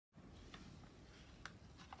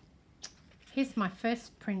Here's my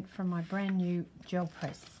first print from my brand new gel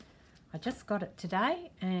press. I just got it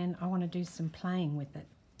today and I want to do some playing with it.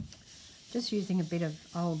 Just using a bit of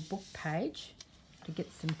old book page to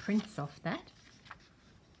get some prints off that.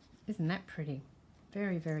 Isn't that pretty?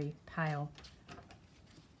 Very, very pale.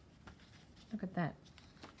 Look at that.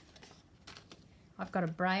 I've got a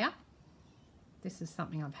brayer. This is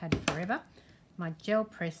something I've had forever. My gel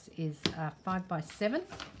press is 5x7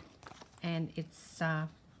 and its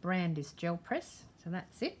brand is Gel Press, so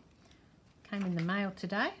that's it. Came in the mail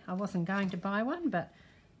today. I wasn't going to buy one, but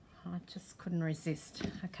I just couldn't resist.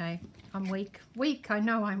 Okay, I'm weak. I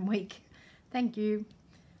know I'm weak. Thank you.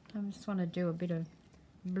 I just want to do a bit of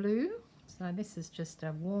blue. So this is just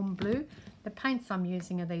a warm blue. The paints I'm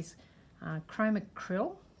using are these chroma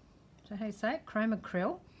acryl. So how do you say it? Chroma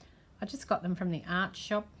acryl. I just got them from the art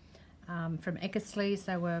shop. From Eckersley's.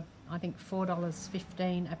 They were, I think,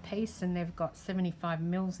 $4.15 a piece, and they've got 75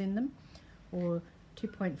 mils in them, or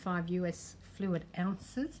 2.5 US fluid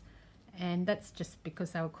ounces, and that's just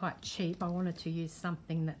because they were quite cheap. I wanted to use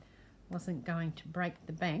something that wasn't going to break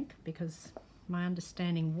the bank, because my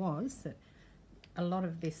understanding was that a lot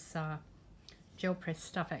of this gel press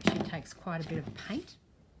stuff actually takes quite a bit of paint.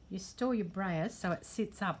 You store your brayer so it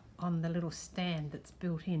sits up on the little stand that's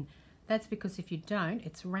built in. That's because if you don't,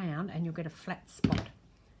 it's round and you'll get a flat spot.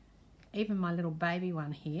 Even my little baby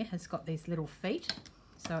one here has got these little feet,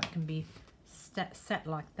 so it can be sat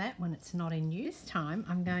like that when it's not in use. This time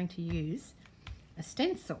I'm going to use a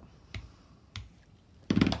stencil.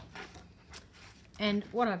 And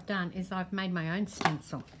what I've done is I've made my own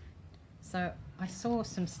stencil. So I saw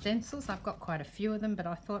some stencils, I've got quite a few of them, but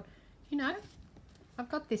I thought, you know, I've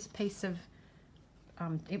got this piece of,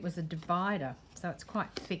 it was a divider, so it's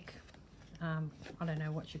quite thick. I don't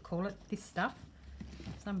know what you call it, this stuff.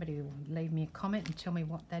 Somebody will leave me a comment and tell me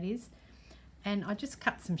what that is. And I just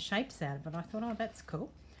cut some shapes out of it. I thought, oh, that's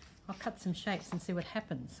cool. I'll cut some shapes and see what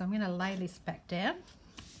happens. So I'm going to lay this back down.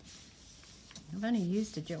 I've only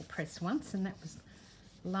used a gel press once, and that was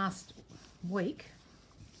last week.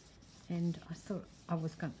 And I thought I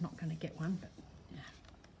was not going to get one, but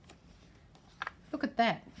yeah. Look at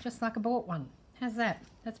that, just like I bought one. How's that?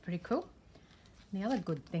 That's pretty cool. The other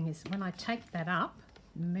good thing is when I take that up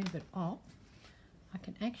and move it off, I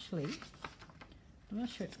can actually, I'm not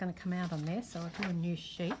sure it's going to come out on there, so I'll do a new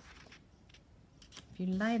sheet. If you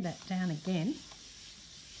lay that down again,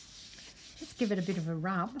 just give it a bit of a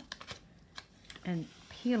rub and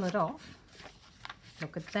peel it off.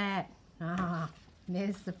 Look at that. Ah,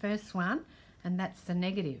 there's the first one, and that's the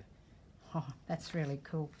negative. Oh, that's really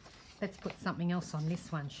cool. Let's put something else on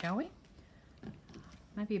this one, shall we?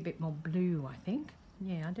 Maybe a bit more blue, I think.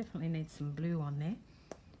 Yeah, I definitely need some blue on there.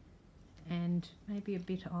 And maybe a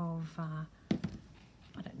bit of, I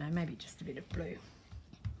don't know, maybe just a bit of blue.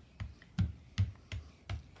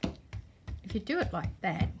 If you do it like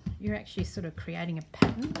that, you're actually sort of creating a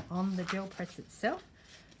pattern on the gel press itself.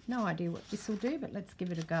 No idea what this will do, but let's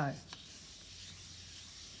give it a go.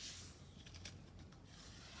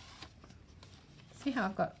 See how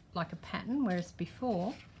I've got like a pattern, whereas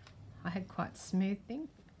before I had quite smooth thing.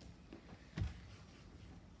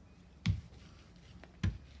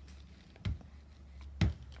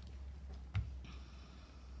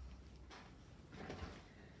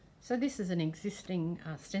 So this is an existing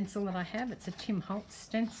stencil that I have. It's a Tim Holtz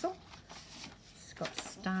stencil. It's got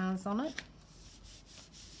stars on it.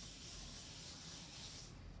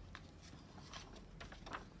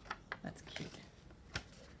 That's cute.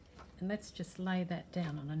 And let's just lay that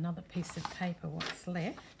down on another piece of paper, what's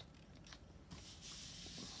left.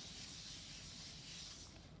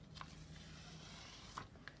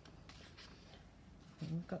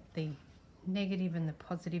 We've got the negative and the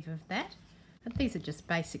positive of that. And these are just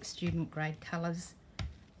basic student grade colours.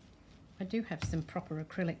 I do have some proper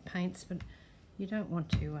acrylic paints, but you don't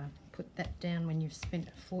want to put that down when you've spent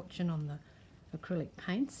a fortune on the acrylic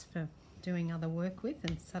paints for doing other work with,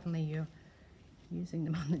 and suddenly you're using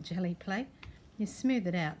them on the jelly plate. You smooth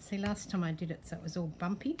it out. See, last time I did it so it was all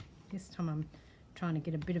bumpy. This time I'm trying to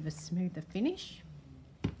get a bit of a smoother finish.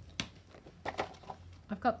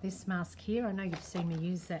 I've got this mask here. I know you've seen me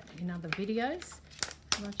use that in other videos.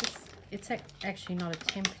 And it's actually not a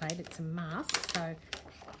template, it's a mask. So I'm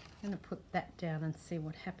going to put that down and see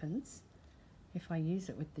what happens if I use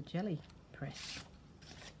it with the jelly press.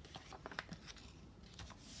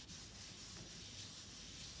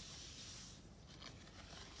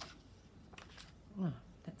 Oh,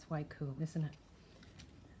 that's way cool, isn't it?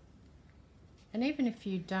 And even if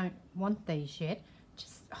you don't want these yet,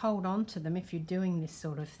 just hold on to them if you're doing this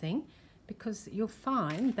sort of thing, because you'll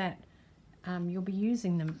find that you'll be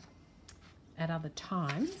using them at other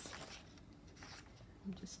times,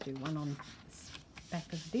 I'll just do one on the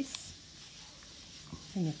back of this,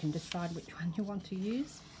 and you can decide which one you want to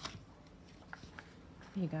use.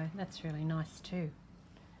 There you go, that's really nice too.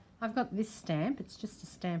 I've got this stamp, it's just a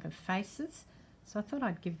stamp of faces, so I thought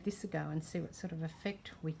I'd give this a go and see what sort of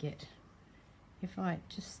effect we get if I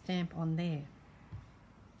just stamp on there.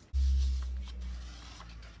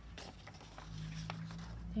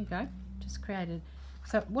 There you go, just created.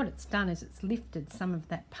 So what it's done is it's lifted some of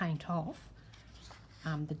that paint off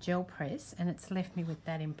the gel press, and it's left me with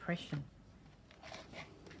that impression.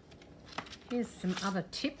 Here's some other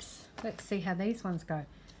tips. Let's see how these ones go.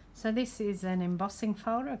 So this is an embossing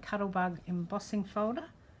folder, a Cuttlebug embossing folder,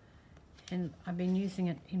 and I've been using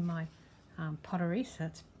it in my pottery, so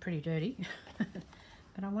it's pretty dirty.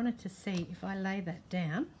 But I wanted to see if I lay that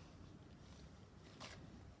down,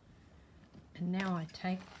 and now I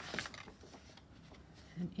take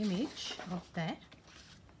an image of that.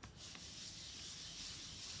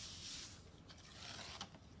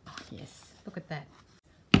 Oh yes, look at that.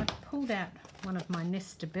 I've pulled out one of my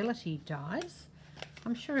nestability dies.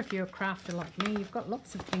 I'm sure if you're a crafter like me, you've got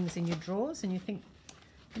lots of things in your drawers and you think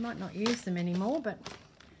you might not use them anymore, but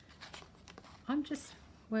I'm just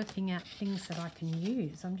working out things that I can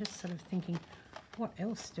use. I'm just sort of thinking, what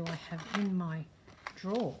else do I have in my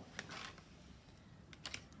drawer?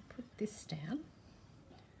 Put this down.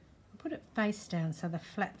 Put it face down so the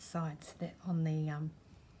flat sides that on the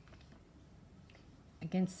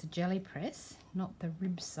against the jelly press, not the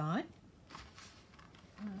rib side.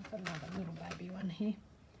 I've got another little baby one here.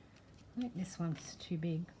 I think this one's too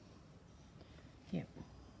big. Yep.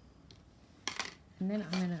 And then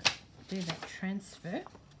I'm going to do that transfer.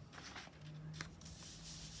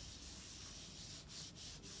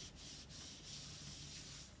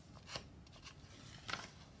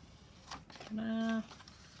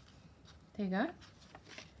 There you go.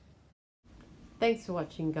 Thanks for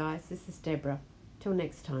watching, guys. This is Deborah. Till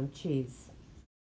next time, cheers.